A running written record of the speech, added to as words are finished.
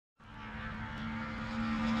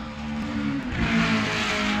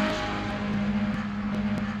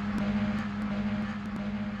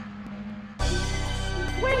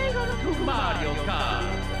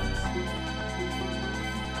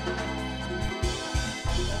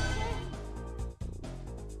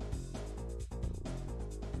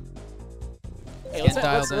Hey,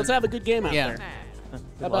 let's have a good game out there.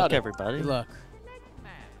 Good luck, everybody. Good luck.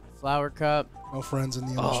 Flower cup. No friends in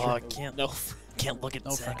the industry. Oh, I can't look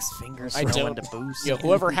at Zach's fingers. I don't. To boost. Yo,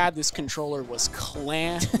 whoever had this controller was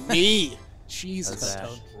clammy. Jesus.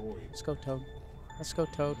 Let's go, Toad. Let's go,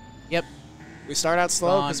 Toad. Yep. We start out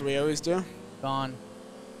slow because we always do. Gone.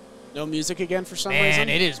 No music again for some reason. Man,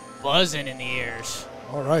 it is buzzing in the ears.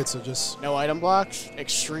 All right, so just... No item blocks.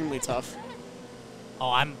 Extremely tough.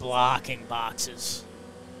 Oh, I'm blocking boxes.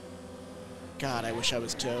 God, I wish I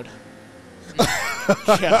was Toad.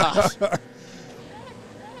 God.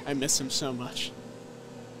 I miss him so much.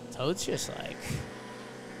 Toad's just like...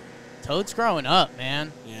 Toad's growing up,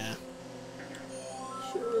 man. Yeah.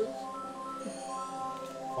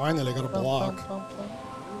 Finally, I got a block.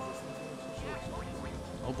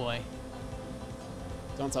 Oh, boy.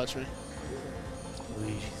 Don't touch me.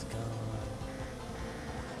 Luigi's gone.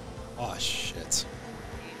 Oh, shit.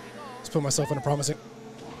 Let's put myself in a promising...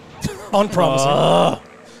 Unpromising.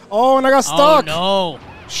 Oh, and I got stuck. Oh, no.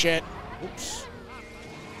 Shit. Oops.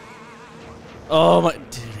 Oh, my...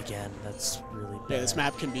 Did it again. That's really bad. Yeah, this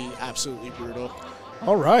map can be absolutely brutal.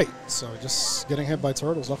 All right, so just getting hit by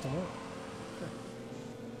turtles left and right.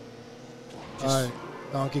 All right,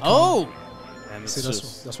 Donkey Kong. Oh! And See,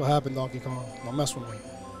 that's what happened, Donkey Kong. Don't mess with me.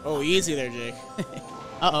 Oh, easy there, Jake.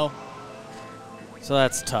 Uh-oh. So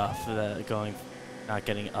that's tough, not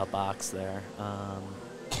getting a box there.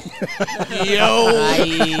 Yo!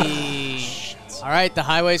 All right, the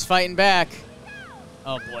highway's fighting back.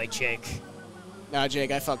 Oh, boy, Jake. Nah,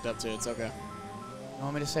 Jake, I fucked up, too. It's okay. You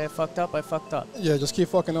want me to say I fucked up? I fucked up. Yeah, just keep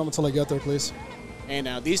fucking them until I get there, please. Hey,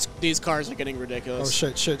 now, these cars are getting ridiculous.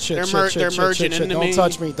 Oh, shit. They're merging into me. Don't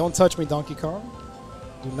touch me. Don't touch me, Donkey Kong.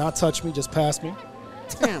 Do not touch me. Just pass me.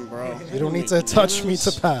 Damn, bro. You don't need to touch me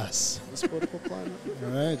to pass. This political climate.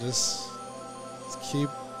 All right, just keep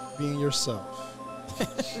being yourself.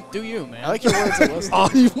 Do you, man? I like your words. Oh,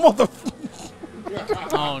 you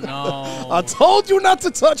motherfucker. Oh, no. I told you not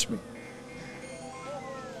to touch me.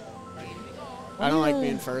 I don't like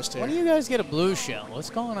being first here. Why do you guys get a blue shell? What's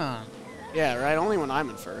going on? Yeah, right? Only when I'm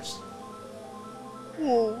in first.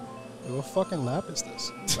 Whoa. What fucking lap is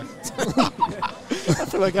this? I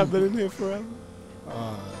feel like I've been in here forever.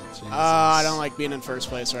 Jesus. I don't like being in first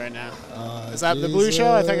place right now. Is that the blue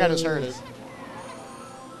shell? I think I just heard it.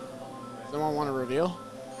 Someone want to reveal?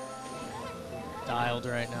 Dialed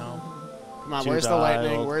right now. Come on, where's the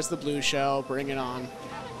lightning? Where's the blue shell? Bring it on.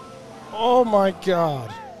 Oh, my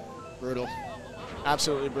God. Brutal.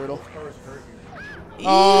 Absolutely brutal.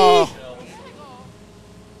 Oh.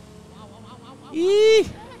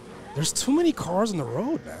 There's too many cars on the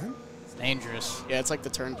road, man. It's dangerous. Yeah, it's like the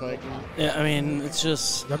Turnpike. Man. Yeah, I mean, it's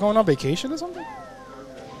just... Y'all going on vacation or something?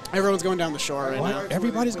 Everyone's going down the shore right now.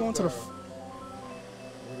 Everybody's going to the...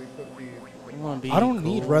 I don't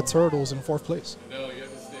need red turtles in fourth place. No, you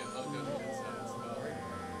have to stay up on the inside.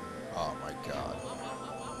 Oh, my God.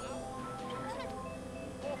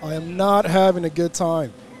 I am not having a good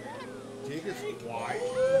time.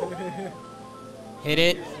 Hit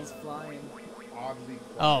it. He's flying. Oddly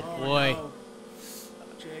Oh, boy.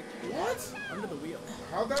 Jake. What? Under the wheel.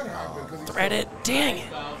 How'd that happen? Thread it. Dang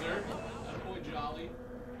it. Bowser. That boy Jolly.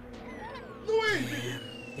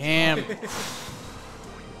 Damn.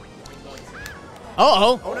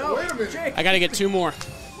 Uh-oh. Oh, no. Wait a minute. Jake. I got to get two more.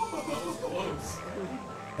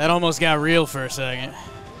 That almost got real for a second.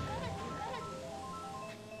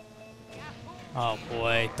 Oh,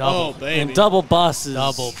 boy. Double. Oh, baby. And double buses.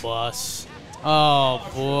 Double bus. Oh,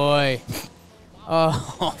 boy.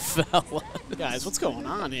 Oh, fella. Guys, what's going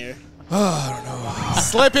on here? I don't know.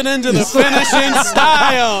 Slipping into the finishing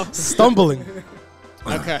style. Stumbling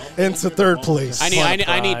Okay. into third place.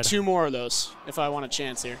 I need two more of those if I want a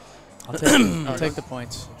chance here. I'll take the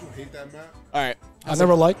points. Did you hate that map? All right. I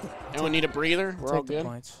never liked it. Anyone need a breather? We're all Take the good.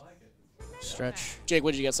 points. Stretch. Jake,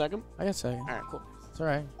 what did you get second? I got second. All right, cool. It's all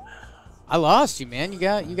right. I lost you, man. You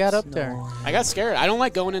got up there. I got scared. I don't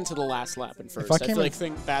like going into the last lap in first. I I came feel in-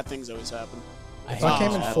 like bad things always happen. If I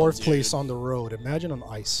came in Oh, fourth dude. place on the road, imagine on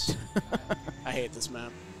ice. I hate this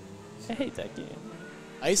map. I hate that game.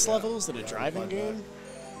 Ice levels in a driving game?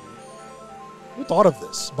 Who thought of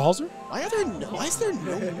this? Bowser? Why is there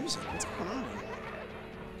no music? What's going on here?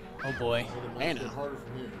 Oh, boy. Hey, now. Harder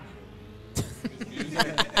from here.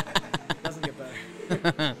 Doesn't get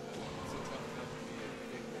better.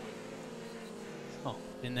 Oh,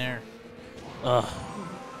 in there. Ugh.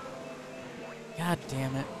 God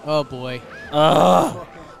damn it. Oh, boy. Ugh.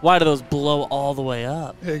 Why do those blow all the way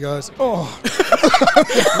up? Hey, guys. Oh.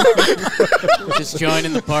 Just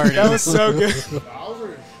joining the party. That was so good.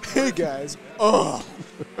 Hey, guys. Oh.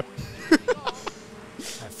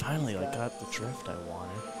 I finally like got the drift I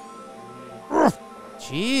wanted.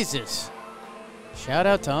 Jesus. Shout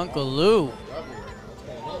out to Uncle Lou.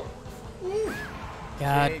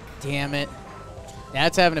 God damn it.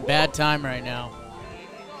 Dad's having a bad time right now.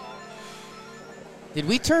 Did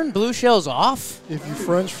we turn blue shells off? If you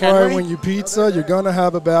French fry when you pizza, you're gonna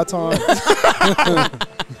have a bad time.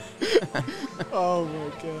 Oh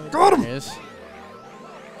my god. Got him. Yes.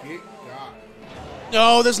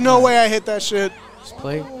 No, there's no way I hit that shit. Just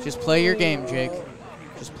play your game, Jake.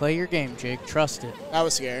 Just play your game, Jake. Trust it. That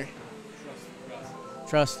was scary.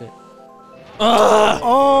 Trust it.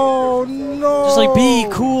 Oh no! Just like be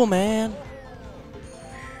cool, man.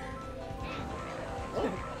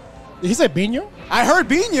 Did he say Bino? I heard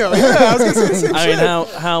Bino. Yeah, I was gonna say the same I shit. mean,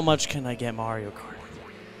 how much can I get Mario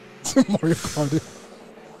Kart? Mario Kart.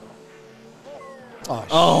 Oh,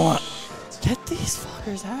 Oh, get these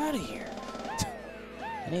fuckers out of here.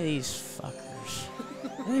 Any of these fuckers.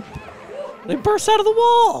 They burst out of the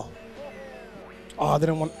wall. Oh, I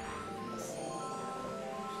didn't want.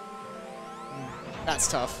 That's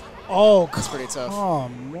tough. Oh, That's pretty tough.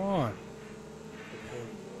 come on.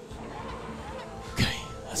 Okay,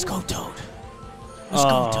 let's go, Toad. Let's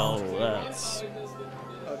go, Toad. That's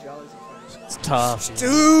Oh, Jolly's it's tough.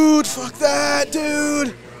 Dude, fuck that,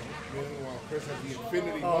 dude. Meanwhile, Chris has the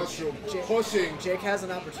Infinity Mushroom pushing. Jake has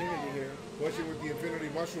an opportunity here. Pushing with the Infinity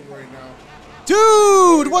Mushroom right now.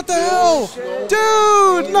 Dude, what the hell?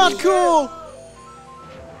 Dude, not cool.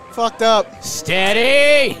 Fucked up.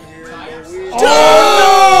 Steady!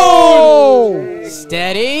 Dude!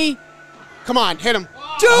 Steady! Come on, hit him.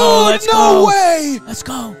 Dude, Oh, let's no go. way. Let's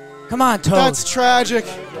go. Come on, Toad. That's tragic.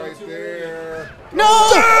 Right there. No!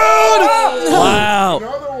 Dude! Wow.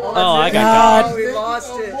 Another one. Oh, I got Oh, we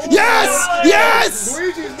lost it. Yes! Yes!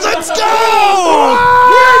 Luigi's Let's not- go!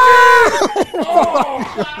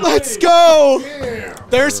 Let's go! Damn.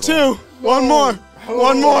 There's two. One more.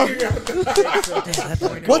 One more. Yeah.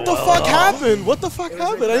 What the fuck happened? What the fuck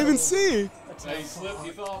happened? I didn't even see.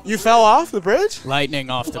 You fell off the bridge? Lightning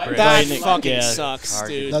off the bridge. That Lightning, fucking yeah. sucks, Hard.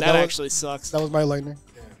 dude. That That was- actually sucks. That was my lightning.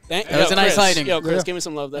 That was a nice lightning. Yo, Chris, Yeah. give me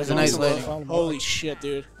some love. That was a nice lightning. Holy shit,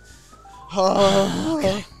 dude. That's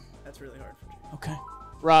really hard for Jake. Okay.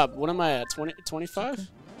 Rob, what am I at? 20, 25?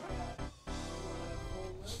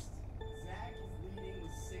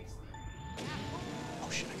 Oh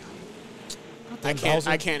shit, I got it.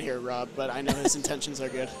 I can't hear Rob, but I know his intentions are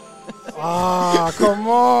good. Ah, come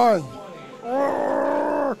on.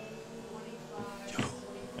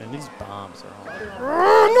 And these bombs are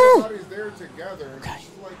all. Everybody's there together. Okay. It's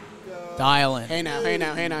like, Dial in. Hey now, hey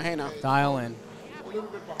now, hey now, hey now. Dial in. a little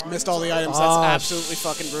bit behind. Missed all the items. That's Ah, absolutely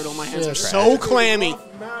fucking brutal. My hands shit. are so clammy.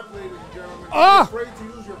 Off map, ladies and gentlemen. Ah! Be afraid to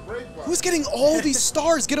use your brake button. Who's getting all these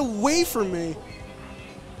stars? Get away from me.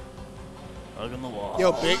 Hug on the wall.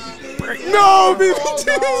 Yo, big. No,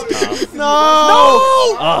 BBT. No.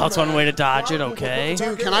 Oh, that's one way to dodge it. Okay.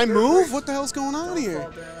 Dude, can I move? What the hell's going on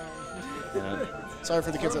here? Yeah. Sorry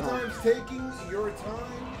for the kids at home. Sometimes taking your time will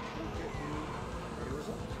get you better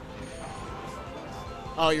results.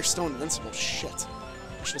 Oh, you're still invincible. Shit.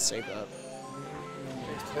 I should have saved that.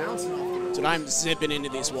 Dude, I'm zipping into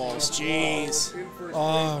these walls. Jeez. In first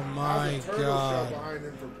Oh place. my Has a turtle God. shell behind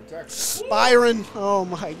him for protection. Byron. Oh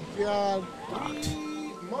my god.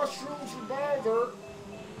 Mushrooms for Bowser.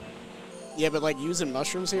 Yeah, but like using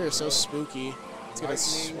mushrooms here is so spooky. It's gonna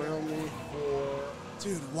swirl me. For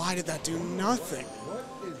Dude, why did that do nothing? what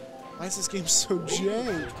is Why is this game so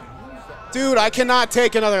janked? Dude, I cannot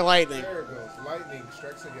take another lightning. there it goes. Lightning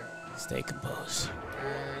strikes again. Stay composed.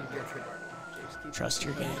 And gets hit by it. Trust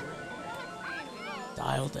your game.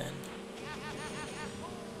 Dialed in.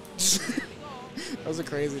 That was a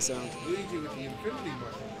crazy sound. Luigi with the Infinity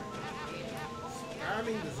Mushroom.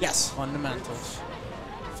 Spamming the Yes. Fundamentals.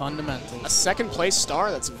 A Fundamentals. second place star?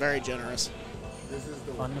 That's very generous. This is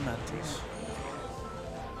the one. Fundamentals.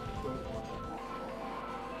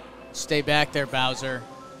 Stay back there, Bowser.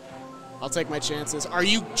 I'll take my chances. Are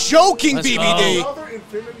you joking, Let's BBD? Another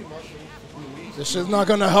Infinity Mushroom for Luigi. This shit's not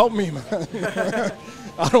gonna help me, man.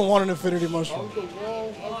 I don't want an infinity mushroom. Hug the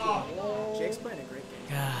wall, hug the wall. Jake's playing a great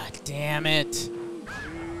game. God damn it.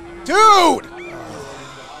 Dude!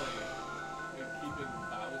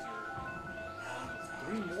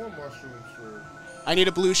 3 more mushrooms for I need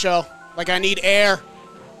a blue shell. Like I need air.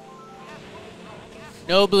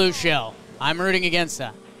 No blue shell. I'm rooting against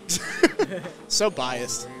that. So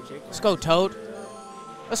biased. Let's go, Toad.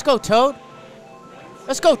 Let's go, Toad.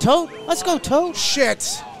 Let's go, Toad. Let's go, Toad.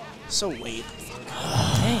 Shit. So late.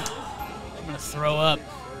 Dang. I'm gonna throw up.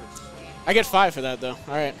 I get 5 for that though.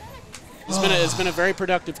 All right. It's been a very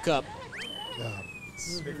productive cup. Yeah.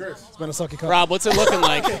 It's been a sucky cup. Rob, what's it looking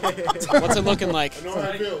like? What's it looking like?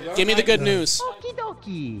 Give me the good news.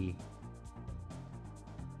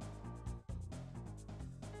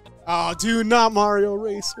 Oh, dude, not Mario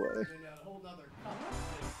Raceway.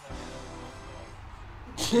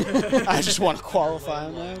 I just want to qualify,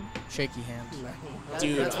 man. Shaky hand.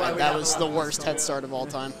 Dude, that was the worst head start of all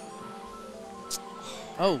time.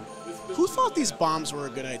 Oh. Who thought these bombs were a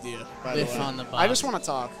good idea, by the way? On the I just want to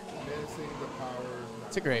talk.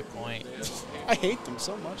 It's a great point. I hate them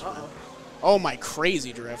so much, man. Oh, my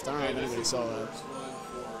crazy drift. I don't know if anybody saw that.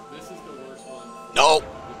 No!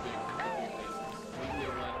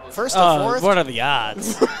 First and fourth? What are the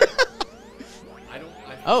odds?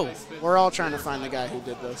 Oh. We're all trying to find the guy who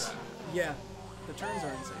did this. Yeah, the turns are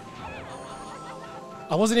insane.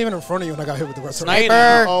 I wasn't even in front of you when I got hit with the rest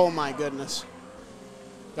Sniper! Oh, my goodness.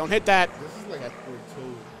 Don't hit that. Okay.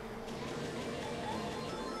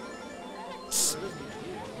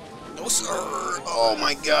 No, sir. Oh,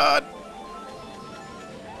 my God.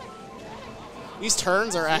 These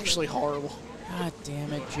turns are actually horrible. God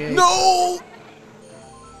damn it, Jake. No!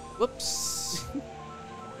 Whoops.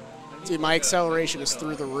 Dude, my acceleration is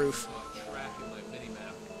through the roof.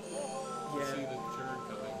 Yeah.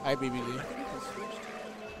 Hi, BBD.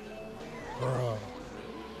 Bro.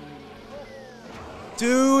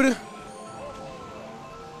 Dude.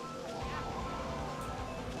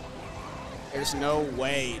 There's no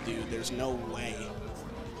way, dude. There's no way.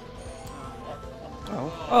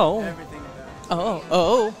 Oh. Everything about it.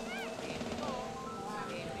 Oh.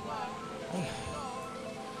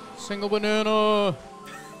 Single banana.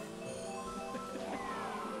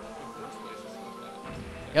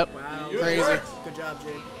 Yep. Wow. Crazy. Good job,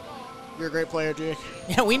 Jake. You're a great player, Jake.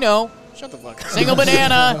 Yeah, we know. Shut the fuck up. Single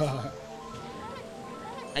banana.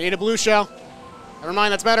 I need a blue shell. Never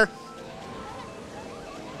mind, that's better.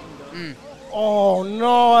 Oh,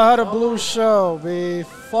 no. I had a blue shell, be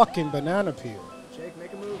fucking banana peel. Jake,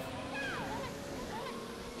 make a move.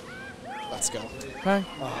 Let's go. Okay.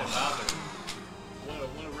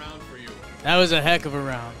 That was a heck of a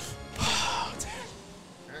round.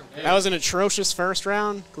 That was an atrocious first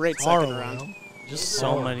round. Great second Horrible, round. man. Just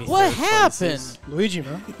so many. What third happened? places. Luigi,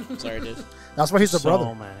 man. Sorry, dude. That's why he's the So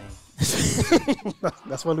brother. many.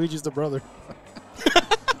 That's why Luigi's the brother.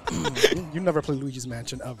 you never play Luigi's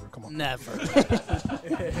Mansion ever. Come on. Never.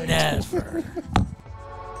 Never.